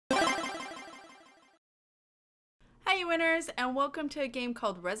KatFTWynners, and welcome to a game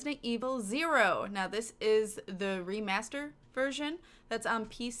called Resident Evil 0. Now this is the remaster version that's on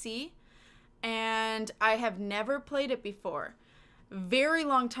PC, and I have never played it before. Very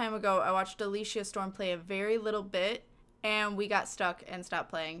long time ago, I watched Alicia Storm play a very little bit, and we got stuck and stopped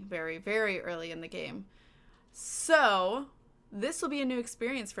playing very, very early in the game. So this will be a new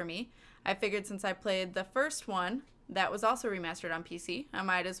experience for me. I figured since I played the first one that was also remastered on PC, I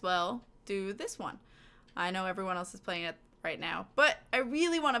might as well do this one. I know everyone else is playing it right now, but I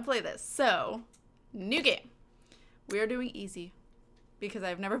really want to play this. So, new game. We are doing easy because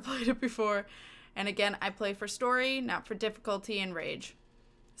I've never played it before. And again, I play for story, not for difficulty and rage.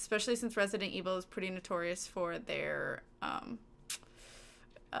 Especially since Resident Evil is pretty notorious for their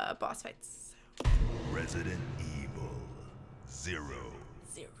boss fights. Resident Evil 0.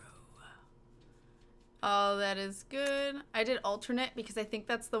 Oh, that is good. I did alternate because I think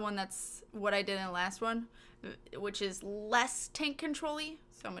that's the one that's what I did in the last one, which is less tank control-y,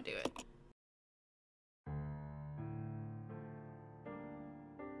 so I'm gonna do it.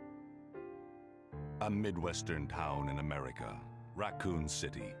 A Midwestern town in America, Raccoon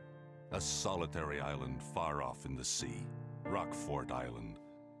City, a solitary island far off in the sea, Rockfort Island,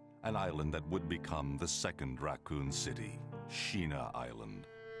 an island that would become the second Raccoon City, Sheena Island.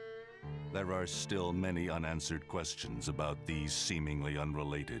 There are still many unanswered questions about these seemingly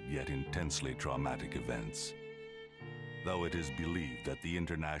unrelated yet intensely traumatic events. Though it is believed that the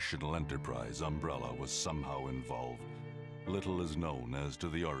international enterprise umbrella was somehow involved, little is known as to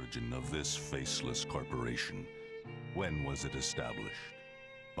the origin of this faceless corporation. When was it established?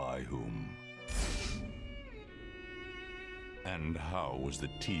 By whom? And how was the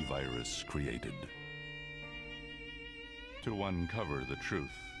T-virus created? To uncover the truth,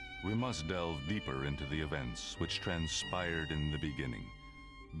 we must delve deeper into the events which transpired in the beginning,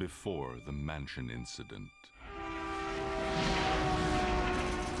 before the mansion incident.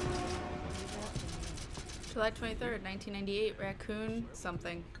 July 23rd, 1998, Raccoon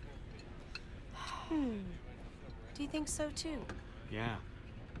something. Do you think so too? Yeah.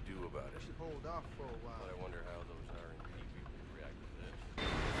 Do about it. Hold off for a while. But I wonder how those R&D people would react to this.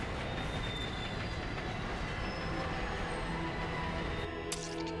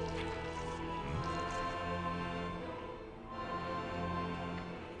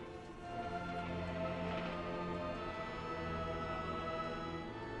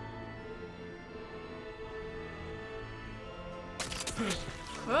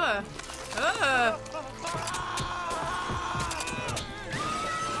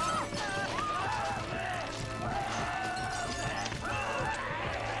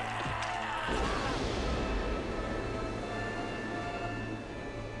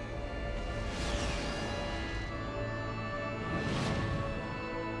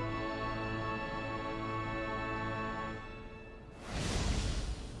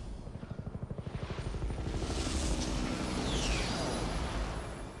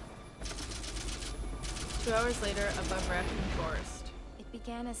 Two hours later, above Raccoon Forest. It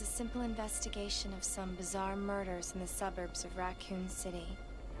began as a simple investigation of some bizarre murders in the suburbs of Raccoon City.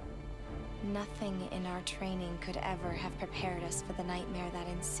 Nothing in our training could ever have prepared us for the nightmare that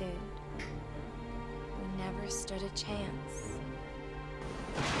ensued. We never stood a chance.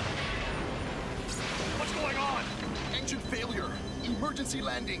 What's going on? Engine failure. Emergency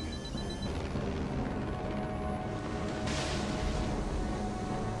landing.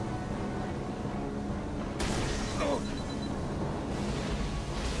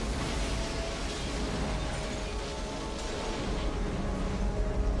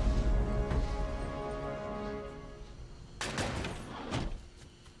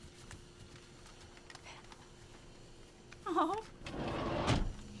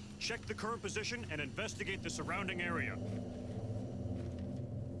 Check the current position and investigate the surrounding area.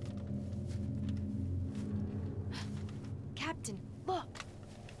 Captain, look!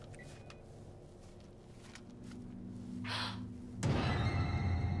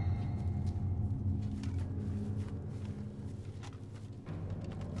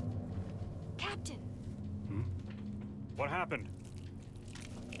 Captain! What happened?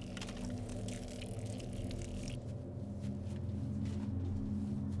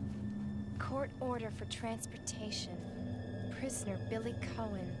 Court order for transportation. Prisoner Billy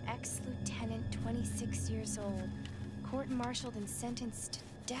Cohen, ex-lieutenant, 26 years old. Court-martialed and sentenced to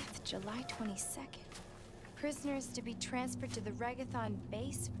death July 22nd. Prisoners to be transferred to the Regathon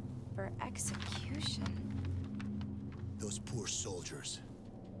base for execution. Those poor soldiers.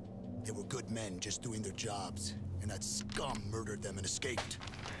 They were good men just doing their jobs, and that scum murdered them and escaped.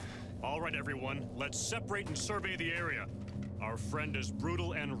 All right, everyone, let's separate and survey the area. Our friend is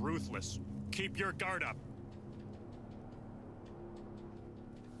brutal and ruthless. Keep your guard up.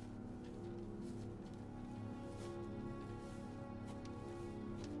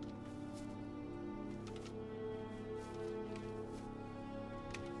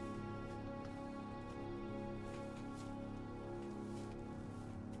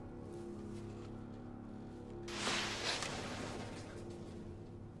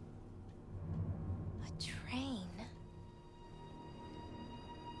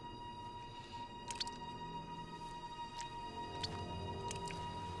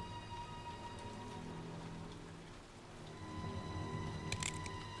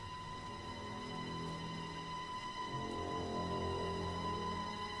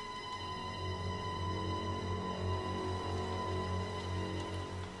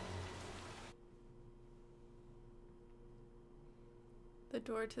 The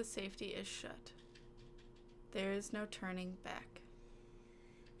door to safety is shut. There is no turning back.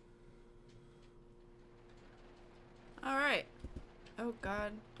 Alright. Oh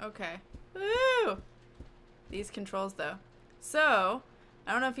god. Okay. Woo! These controls though. So,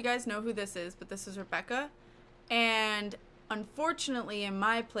 I don't know if you guys know who this is, but this is Rebecca. And unfortunately in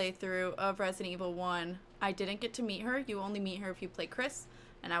my playthrough of Resident Evil 1, I didn't get to meet her. You only meet her if you play Chris.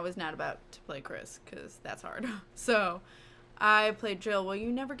 And I was not about to play Chris, because that's hard. So, I played Jill. Well,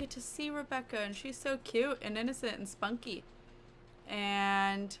 you never get to see Rebecca, and she's so cute and innocent and spunky.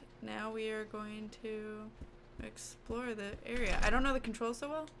 And now we are going to explore the area. I don't know the controls so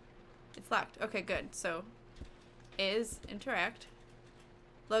well. It's locked. Okay, good. So, is interact.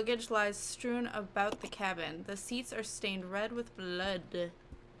 Luggage lies strewn about the cabin. The seats are stained red with blood.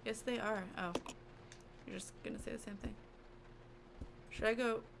 Yes, they are. Oh. You're just gonna say the same thing. Should I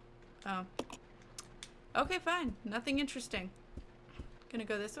go? Oh. Okay, fine. Nothing interesting. Gonna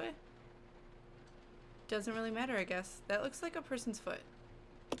go this way? Doesn't really matter, I guess. That looks like a person's foot.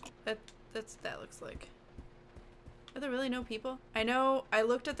 That looks like. Are there really no people? I know I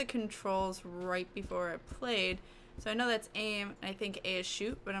looked at the controls right before I played, so I know that's aim, and I think A is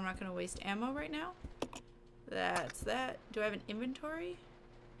shoot, but I'm not gonna waste ammo right now. That's that. Do I have an inventory?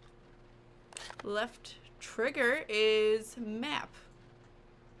 Left trigger is map.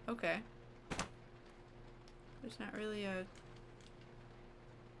 Okay. There's not really a...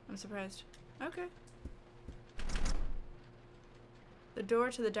 I'm surprised. Okay. The door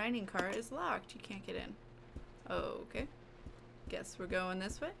to the dining car is locked. You can't get in. Okay. Guess we're going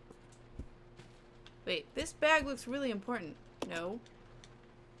this way. Wait, this bag looks really important. No.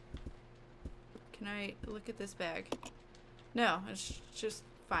 Can I look at this bag? No, it's just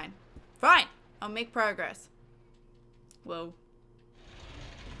fine. Fine! I'll make progress. Whoa.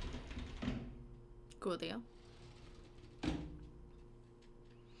 Cool deal.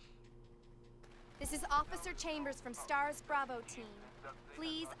 This is Officer Chambers from STARS Bravo team.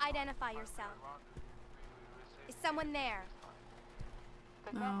 Please identify yourself. Is someone there?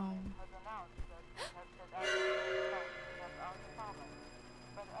 No.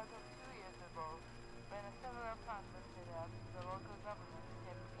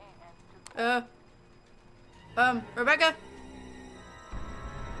 Rebecca?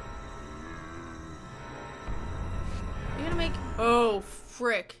 You gonna make... Oh,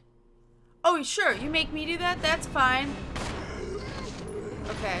 frick. Oh, sure, you make me do that? That's fine.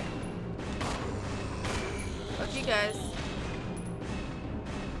 Okay. Fuck you guys.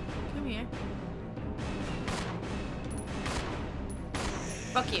 Come here.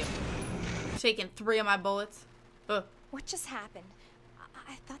 Fuck you. Taking 3 of my bullets. Ugh. What just happened?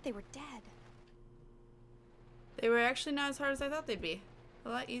 I thought they were dead. They were actually not as hard as I thought they'd be. A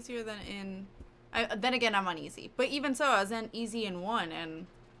lot easier than in... then again, I'm on easy. But even so, I was in easy in 1 and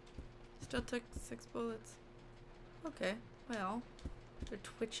still took 6 bullets. Okay, well, they're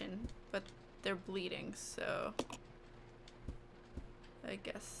twitching, but they're bleeding, so I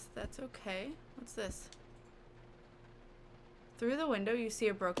guess that's okay. What's this? Through the window, you see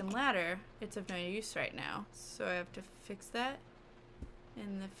a broken ladder. It's of no use right now, so I have to fix that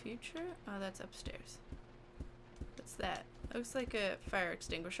in the future. Oh, that's upstairs. What's that? Looks like a fire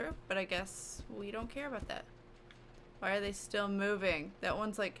extinguisher, but I guess we don't care about that. Why are they still moving? That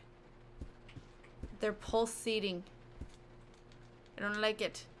one's like... They're pulsating. I don't like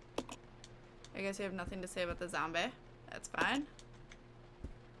it. I guess you have nothing to say about the zombie. That's fine.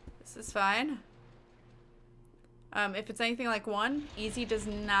 This is fine. If it's anything like 1, easy does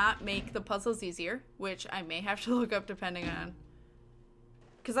not make the puzzles easier, which I may have to look up depending on...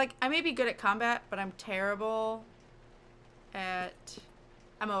 Because, like, I may be good at combat, but I'm terrible at...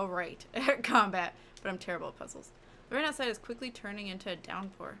 I'm alright at combat, but I'm terrible at puzzles. The rain outside is quickly turning into a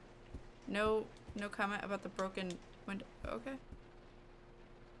downpour. No comment about the broken window. Okay.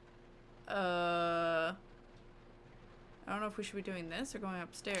 I don't know if we should be doing this or going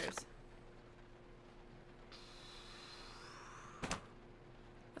upstairs.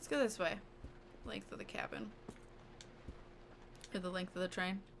 Let's go this way. Length of the cabin. Or the length of the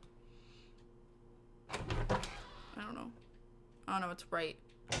train. I don't know. I don't know what's right.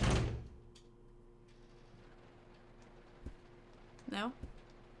 No?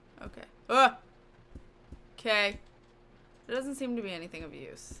 Okay. Ugh! Okay. There doesn't seem to be anything of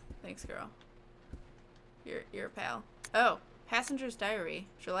use. Thanks, girl. You're a pal. Oh. Passenger's diary.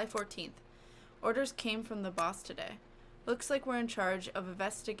 July 14th. Orders came from the boss today. Looks like we're in charge of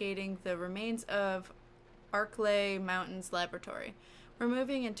investigating the remains of Arklay Mountains Laboratory. We're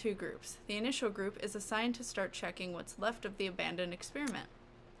moving in 2 groups. The initial group is assigned to start checking what's left of the abandoned experiment.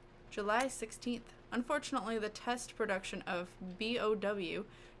 July 16th. Unfortunately, the test production of BOW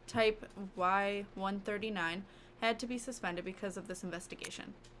type Y139 had to be suspended because of this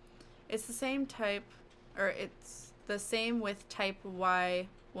investigation. It's the same with type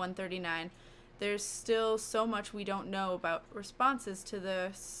Y139. There's still so much we don't know about responses to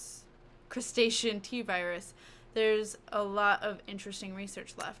the crustacean T virus. There's a lot of interesting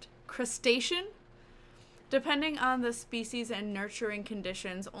research left. Crustacean? Depending on the species and nurturing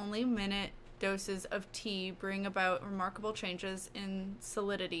conditions, only minute doses of T bring about remarkable changes in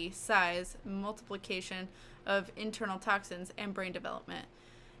solidity, size, multiplication of internal toxins, and brain development.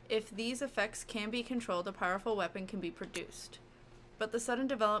 If these effects can be controlled, a powerful weapon can be produced. But the sudden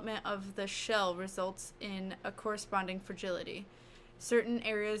development of the shell results in a corresponding fragility. Certain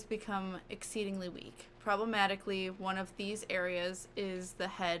areas become exceedingly weak. Problematically, one of these areas is the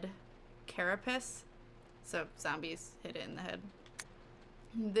head carapace. So zombies hit it in the head.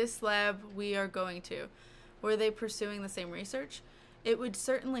 This lab we are going to, were they pursuing the same research? It would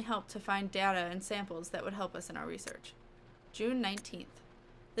certainly help to find data and samples that would help us in our research. June 19th.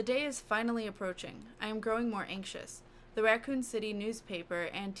 The day is finally approaching. I am growing more anxious. The Raccoon City newspaper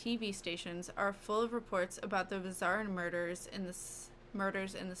and TV stations are full of reports about the bizarre murders in the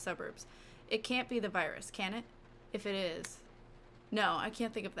suburbs. It can't be the virus, can it? If it is. No, I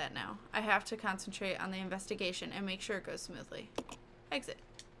can't think of that now. I have to concentrate on the investigation and make sure it goes smoothly. Exit.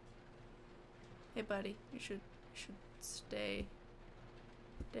 Hey, buddy. You should stay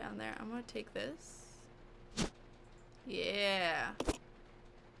down there. I'm gonna take this. Yeah.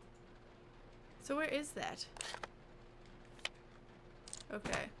 So where is that?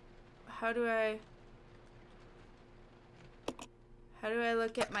 Okay. How do I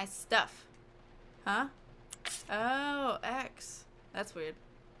look at my stuff? Huh? Oh, X. That's weird.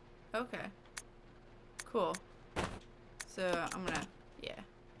 Okay. Cool. So I'm gonna, yeah.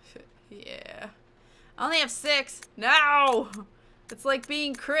 Yeah. I only have 6. No! It's like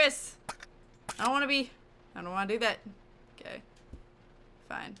being Chris. I don't want to do that. Okay.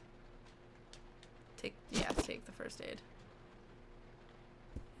 Fine. Take the first aid.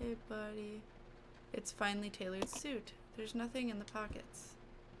 Hey, buddy. It's finely tailored suit. There's nothing in the pockets.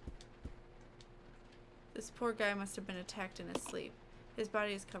 This poor guy must have been attacked in his sleep. His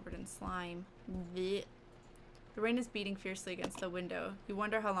body is covered in slime. Blech. The rain is beating fiercely against the window. You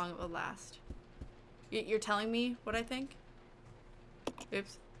wonder how long it will last. You're telling me what I think?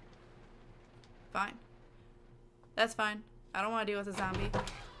 Oops. Fine. That's fine. I don't want to deal with a zombie.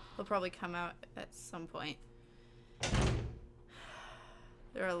 He'll probably come out at some point.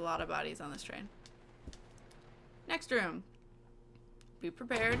 There are a lot of bodies on this train. Next room. Be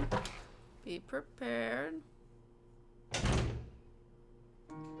prepared. Be prepared.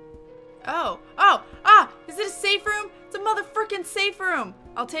 Oh! Oh! Ah! Is it a safe room? It's a motherfucking safe room!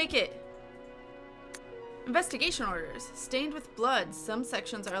 I'll take it. Investigation orders. Stained with blood. Some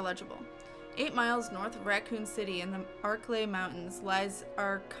sections are legible. 8 miles north of Raccoon City in the Arklay Mountains lies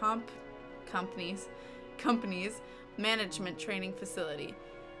our company's management training facility.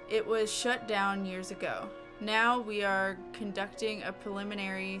 It was shut down years ago. Now we are conducting a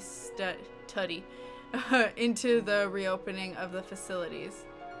preliminary study into the reopening of the facilities.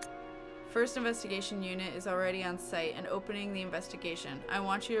 First investigation unit is already on site and opening the investigation. I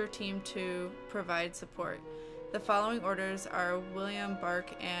want your team to provide support. The following orders are William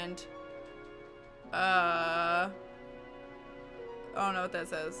Bark and I don't know what that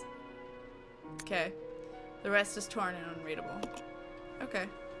says. Okay. The rest is torn and unreadable. Okay.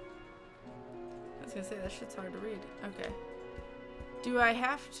 I was gonna say that shit's hard to read. Okay. Do I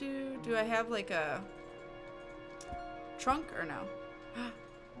have like a trunk or no?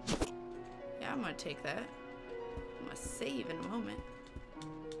 Yeah, I'm gonna take that. I'm gonna save in a moment.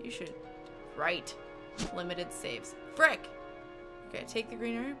 You should. Right. Limited saves. Frick! Okay, take the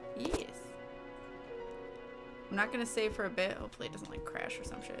green herb? Yes. I'm not gonna save for a bit. Hopefully it doesn't like crash or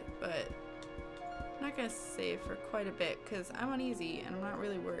some shit, but I'm not gonna save for quite a bit because I'm uneasy and I'm not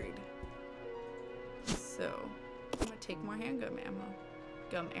really worried. So I'm gonna take more handgun ammo.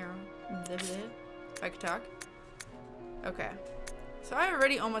 Gum arrow. If I could talk. Okay. So I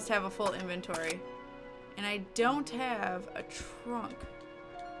already almost have a full inventory. And I don't have a trunk.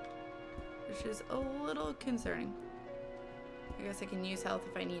 Which is a little concerning. I guess I can use health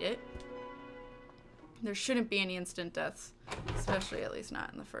if I need it. There shouldn't be any instant deaths. Especially at least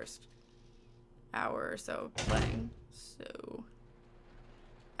not in the first hour or so of playing. So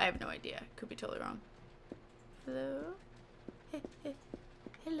I have no idea. Could be totally wrong. Hello?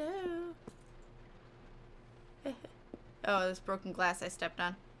 Hello? Oh, this broken glass I stepped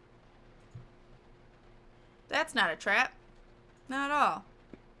on. That's not a trap. Not at all.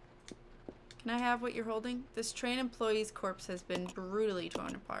 Can I have what you're holding? This train employee's corpse has been brutally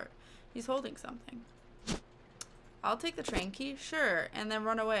torn apart. He's holding something. I'll take the train key, sure, and then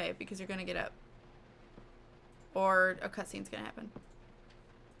run away because you're gonna get up. Or a cutscene's gonna happen.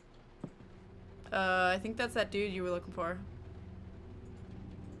 I think that's that dude you were looking for.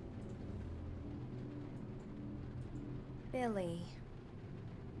 Billy.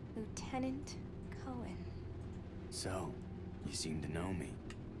 Lieutenant Cohen. So, you seem to know me.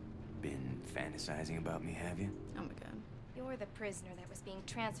 Been fantasizing about me, have you? Oh my god. You're the prisoner that was being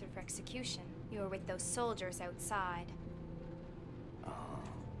transferred for execution. You were with those soldiers outside. Oh,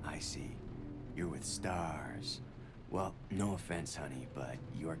 I see. You're with stars. Well, no offense, honey, but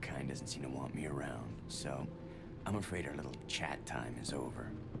your kind doesn't seem to want me around, so I'm afraid our little chat time is over.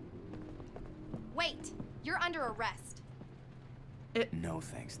 Wait! You're under arrest. No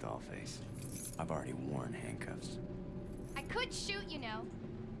thanks, Dollface. I've already worn handcuffs. I could shoot, you know.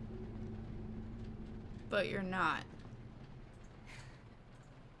 But you're not.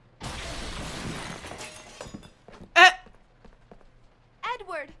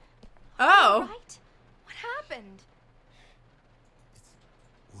 Edward! Oh! Right? What happened? It's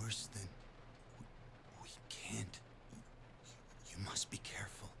worse than... We can't. You must be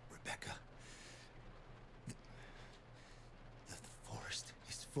careful, Rebecca. The forest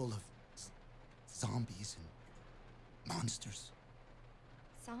is full of zombies and monsters.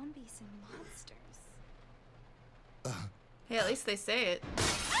 Zombies and monsters. Hey, at least they say it.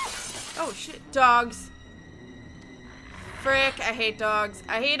 Oh shit, dogs. Frick, I hate dogs.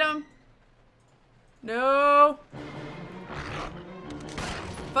 I hate them. No.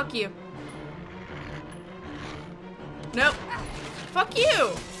 Fuck you. Nope. Fuck you.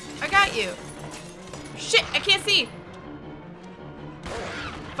 I got you. Shit, I can't see.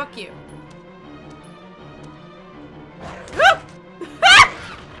 Fuck you.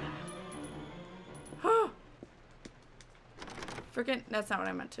 Freaking, that's not what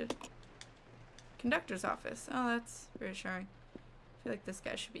I meant to. Conductor's office. Oh, that's reassuring. I feel like this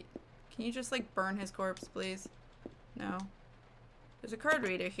guy should be... Can you just, like, burn his corpse, please? No. There's a card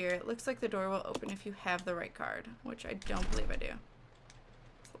reader here. It looks like the door will open if you have the right card, which I don't believe I do.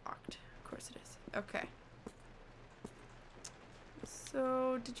 It's locked. Of course it is. Okay.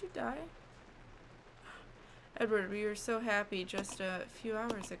 So, did you die? Edward, we were so happy just a few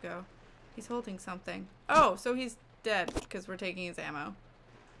hours ago. He's holding something. Oh, so he's dead because we're taking his ammo.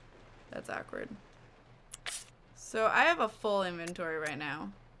 That's awkward. So I have a full inventory right now.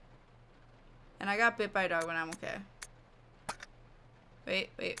 And I got bit by a dog when I'm okay.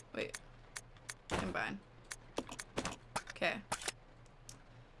 Wait. Combine. Okay.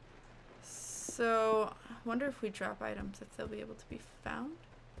 So, I wonder if we drop items, if they'll be able to be found.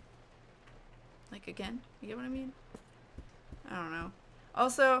 Like again? You get what I mean? I don't know.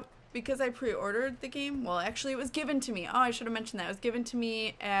 Also, because I pre-ordered the game, well, actually it was given to me. Oh, I should have mentioned that. It was given to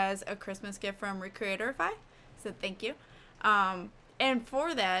me as a Christmas gift from Recreatorify. So thank you. And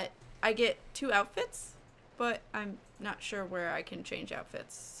for that, I get 2 outfits, but I'm not sure where I can change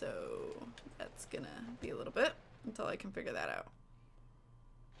outfits. So that's gonna be a little bit until I can figure that out.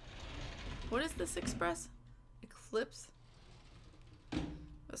 What is this express? Eclipse?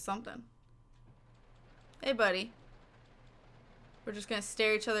 Or something. Hey, buddy. We're just gonna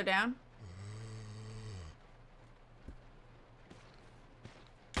stare each other down?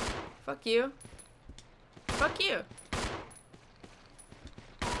 Fuck you. Fuck you.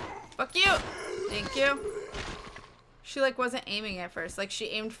 Fuck you! Thank you. She, like, wasn't aiming at first. Like, she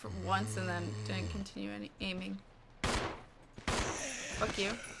aimed for once and then didn't continue any aiming. Fuck you.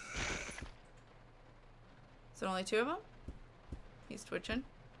 Is it only 2 of them? He's twitching.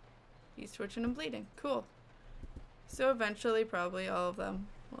 He's twitching and bleeding. Cool. So eventually, probably all of them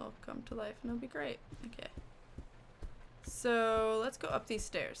will come to life and it'll be great. Okay. So let's go up these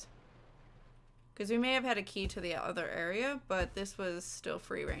stairs. Because we may have had a key to the other area, but this was still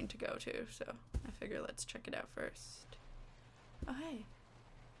free reign to go to. So I figure let's check it out first. Oh, hey.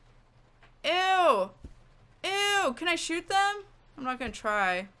 Ew! Ew! Can I shoot them? I'm not gonna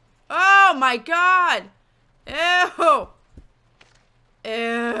try. Oh my god! Ew!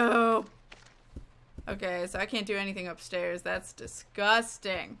 Ew! Okay, so I can't do anything upstairs. That's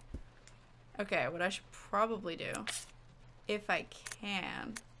disgusting. Okay, what I should probably do, if I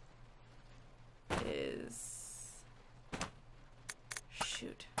can, is...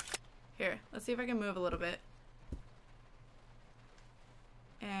 Shoot. Here, let's see if I can move a little bit.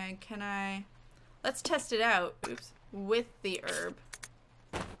 And can I... Let's test it out. Oops. With the herb.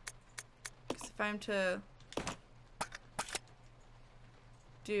 Because if I'm to...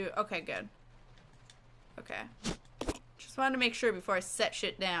 do... Okay, good. Okay. Just wanted to make sure before I set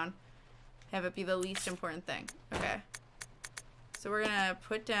shit down. have it be the least important thing. Okay. So we're gonna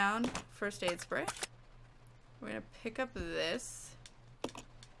put down first aid spray. We're gonna pick up this.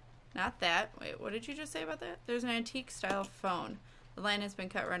 Not that. Wait, what did you just say about that? There's an antique style phone. The line has been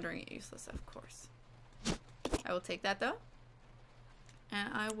cut, rendering it useless, of course. I will take that though. And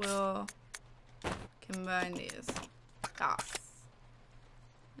I will combine these. Yes.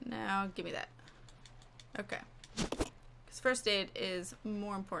 Now give me that. Okay. Because first aid is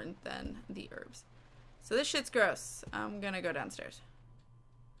more important than the herbs. So this shit's gross. I'm gonna go downstairs.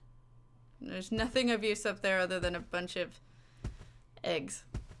 There's nothing of use up there other than a bunch of eggs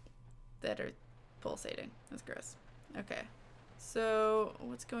that are pulsating. That's gross. Okay. So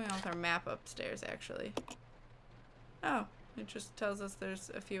what's going on with our map upstairs actually? Oh, it just tells us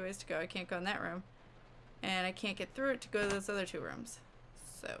there's a few ways to go. I can't go in that room. And I can't get through it to go to those other two rooms.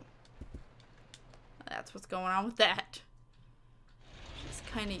 So that's what's going on with that. It's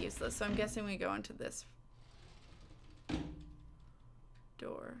kind of useless. So I'm guessing we go into this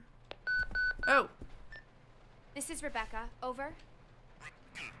door. Oh! This is Rebecca. Over.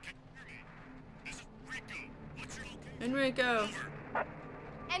 Enrico!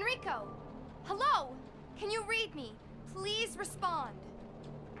 Enrico! Hello! Can you read me? Please respond.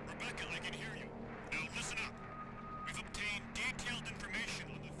 Rebecca, I can hear you. Now listen up. We've obtained detailed information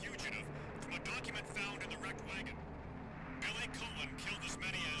on the fugitive from a document found in the wrecked wagon. Billy Cohen killed as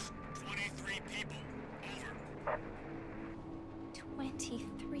many as 23 people. Over.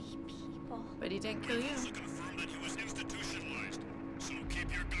 23 people. But he didn't kill you. Also confirmed that he was institutionalized, so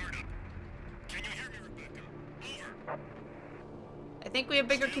keep your guard up. Can you hear me, Rebecca? Over. I think we have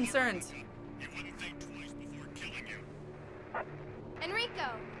bigger concerns. You wouldn't think twice before killing you.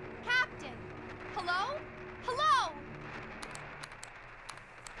 Enrico! Captain! Hello? Hello!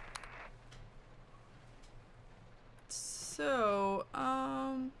 So,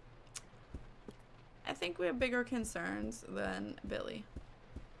 I think we have bigger concerns than Billy,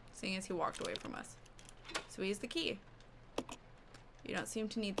 seeing as he walked away from us. So he's the key. You don't seem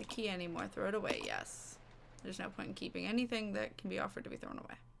to need the key anymore. Throw it away, yes. There's no point in keeping anything that can be offered to be thrown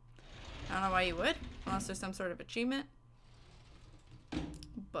away. I don't know why you would, unless there's some sort of achievement.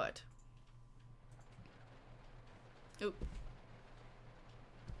 But. Oop.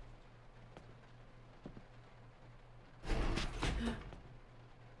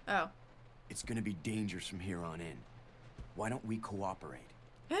 Oh. It's gonna be dangerous from here on in. Why don't we cooperate?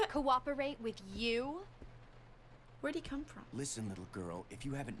 Cooperate with you? Where'd he come from? Listen, little girl, if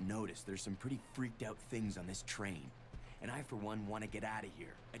you haven't noticed, there's some pretty freaked out things on this train. And I, for one, want to get out of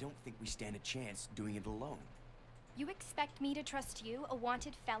here. I don't think we stand a chance doing it alone. You expect me to trust you, a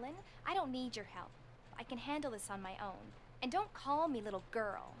wanted felon? I don't need your help. I can handle this on my own. And don't call me little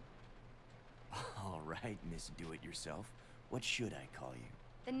girl. All right, Miss Do-It-Yourself. What should I call you?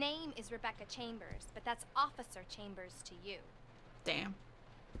 The name is Rebecca Chambers, but that's Officer Chambers to you. Damn.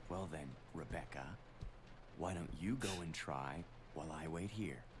 Well then, Rebecca, why don't you go and try while I wait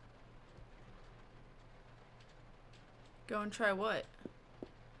here? Go and try what?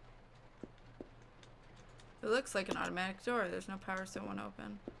 It looks like an automatic door. There's no power, so it won't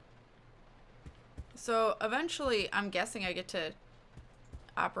open. So eventually, I'm guessing I get to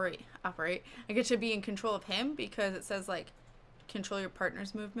operate. I get to be in control of him because it says like control your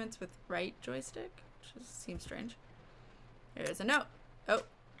partner's movements with right joystick, which just seems strange. There's a note. Oh,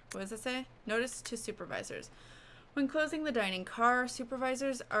 what does it say? Notice to supervisors. When closing the dining car,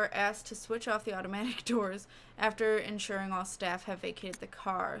 supervisors are asked to switch off the automatic doors after ensuring all staff have vacated the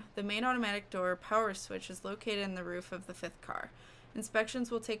car. The main automatic door power switch is located in the roof of the 5th car.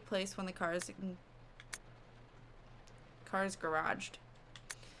 Inspections will take place when the car is garaged.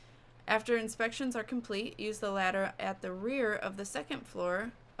 After inspections are complete, use the ladder at the rear of the 2nd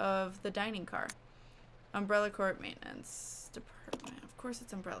floor of the dining car. Umbrella Corp Maintenance Department. Of course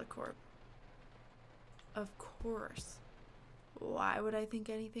it's Umbrella Corp. Of course. Why would I think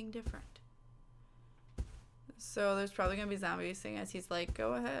anything different? So there's probably gonna be zombies, seeing as he's like,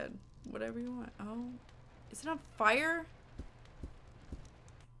 go ahead. Whatever you want. Oh. Is it on fire?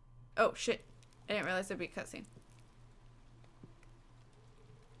 Oh, shit. I didn't realize there'd be a cutscene.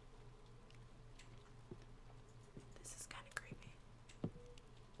 This is kind of creepy.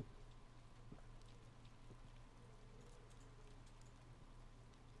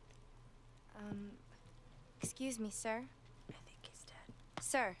 Excuse me, sir. I think he's dead.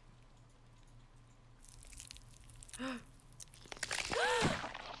 Sir.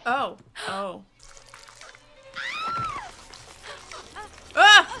 Oh. Oh.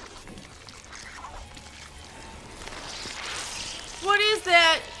 Ah! What is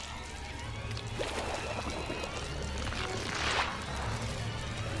that?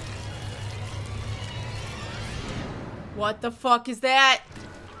 What the fuck is that?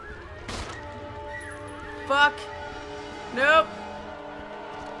 Fuck. Nope.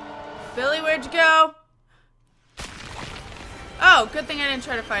 Billy, where'd you go? Oh, good thing I didn't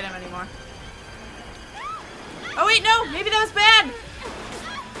try to fight him anymore. Oh wait, no! Maybe that was bad!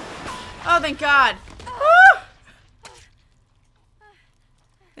 Oh, thank God. Woo!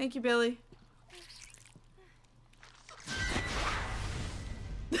 Thank you, Billy.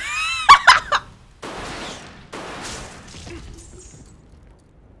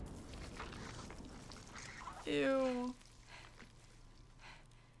 Ew.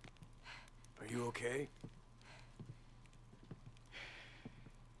 Are you okay?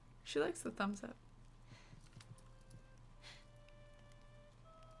 She likes the thumbs up.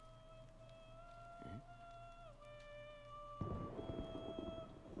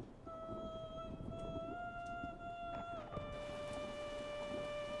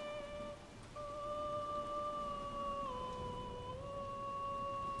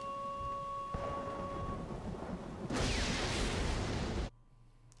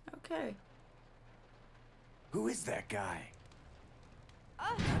 Okay. Who is that guy?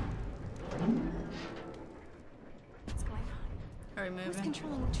 What's going on? Are we Who's moving?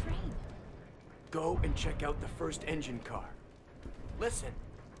 controlling the train? Go and check out the first engine car. Listen,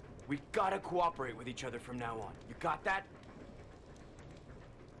 we gotta cooperate with each other from now on. You got that?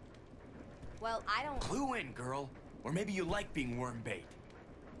 Well, I don't... Clue in, girl. Or maybe you like being worm bait.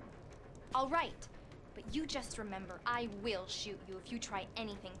 All right. But you just remember, I will shoot you if you try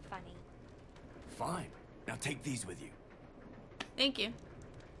anything funny. Fine. Now take these with you. Thank you.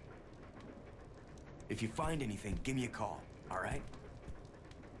 If you find anything, give me a call, all right?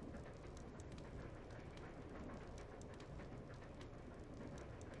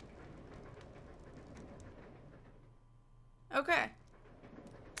 Okay.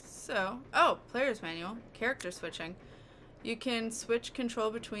 So, oh, player's manual. Character switching. You can switch control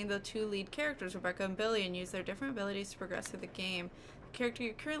between the two lead characters, Rebecca and Billy, and use their different abilities to progress through the game. The character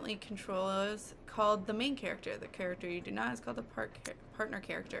you currently control is called the main character. The character you do not is called the partner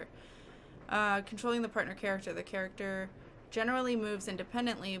character. Controlling the partner character. The character generally moves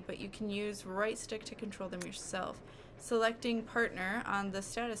independently, but you can use right stick to control them yourself. Selecting partner on the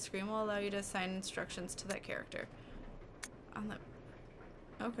status screen will allow you to assign instructions to that character.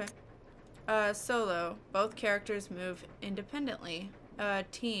 Okay. Solo. Both characters move independently.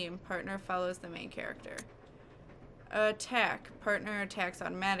 Team. Partner follows the main character. Attack. Partner attacks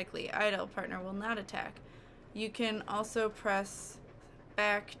automatically. Idle. Partner will not attack. You can also press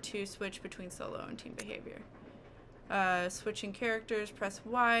back to switch between solo and team behavior. Switching characters. Press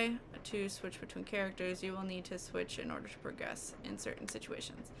Y to switch between characters. You will need to switch in order to progress in certain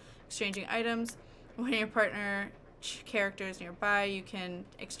situations. Exchanging items. When your partner characters nearby, you can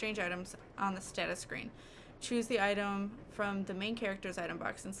exchange items on the status screen. Choose the item from the main character's item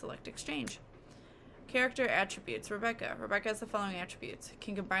box and select exchange. Character attributes. Rebecca. Rebecca has the following attributes.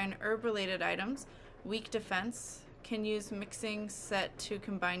 Can combine herb-related items. Weak defense. Can use mixing set to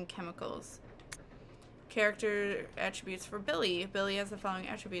combine chemicals. Character attributes for Billy. Billy has the following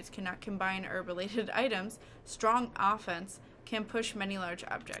attributes. Cannot combine herb-related items. Strong offense. Can push many large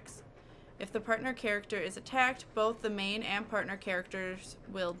objects. If the partner character is attacked, both the main and partner characters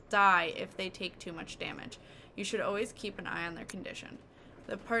will die if they take too much damage. You should always keep an eye on their condition.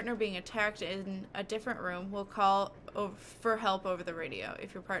 The partner being attacked in a different room will call for help over the radio.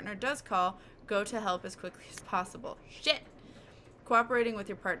 If your partner does call, go to help as quickly as possible. Shit! Cooperating with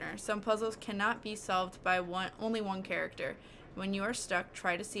your partner. Some puzzles cannot be solved by only one character. When you are stuck,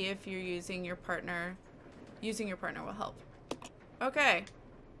 try to see if using your partner will help. Okay.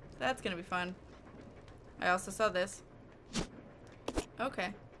 That's gonna be fun. I also saw this.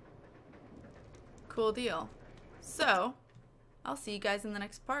 Okay. Cool deal. So, I'll see you guys in the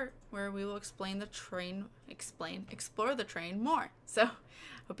next part where we will explore the train more. So,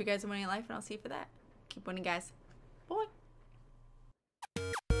 hope you guys are winning in life and I'll see you for that. Keep winning, guys. Bye.